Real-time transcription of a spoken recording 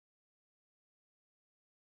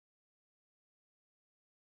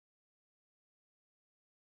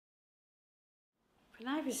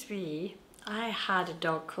When I was wee, I had a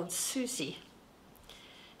dog called Susie.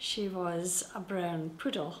 She was a brown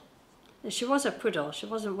poodle. She was a poodle. She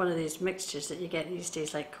wasn't one of these mixtures that you get these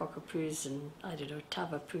days like cockapoos and, I don't know,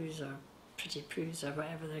 tavapoos or pretty poos or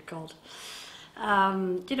whatever they're called.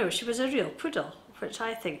 You know, she was a real poodle, which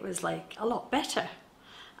I think was like a lot better.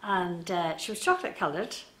 And she was chocolate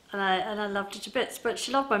coloured, and I loved her to bits. But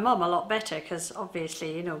she loved my mum a lot better because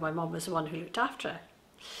obviously, you know, my mum was the one who looked after her.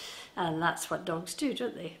 And that's what dogs do,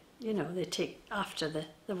 don't they? You know, they take after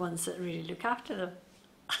the ones that really look after them.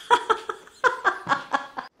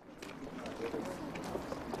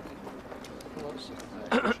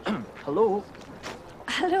 Hello.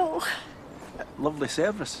 Hello. Lovely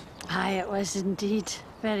service. Aye, it was indeed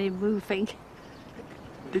very moving.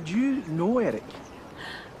 Did you know Eric?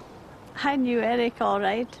 I knew Eric all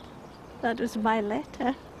right. That was my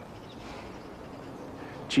letter.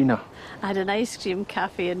 Gina. I had an ice cream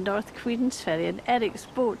cafe in North Queensferry and Eric's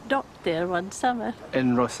boat docked there one summer.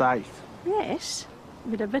 In Rosyth. Yes,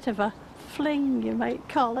 with a bit of a fling, you might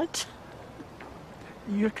call it.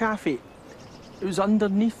 Your cafe, it was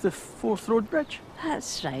underneath the Forth Road Bridge?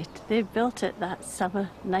 That's right. They built it that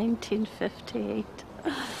summer, 1958.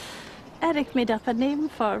 Eric made up a name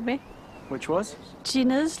for me. Which was?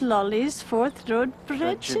 Gina's Lolly's Forth Road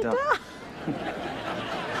Bridge.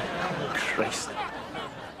 Christ.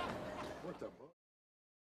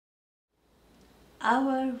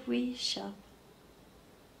 Our wee shop.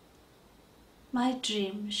 My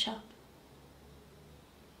dream shop.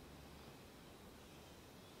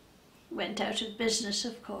 Went out of business,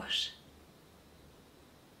 of course.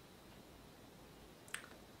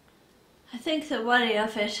 I think the worry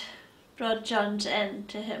of it brought John's end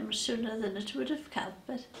to him sooner than it would have come,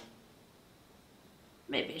 but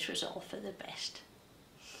maybe it was all for the best.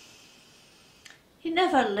 He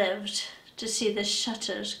never lived to see the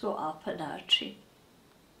shutters go up on our tree.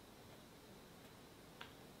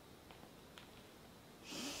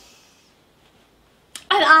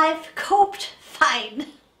 And I've coped fine.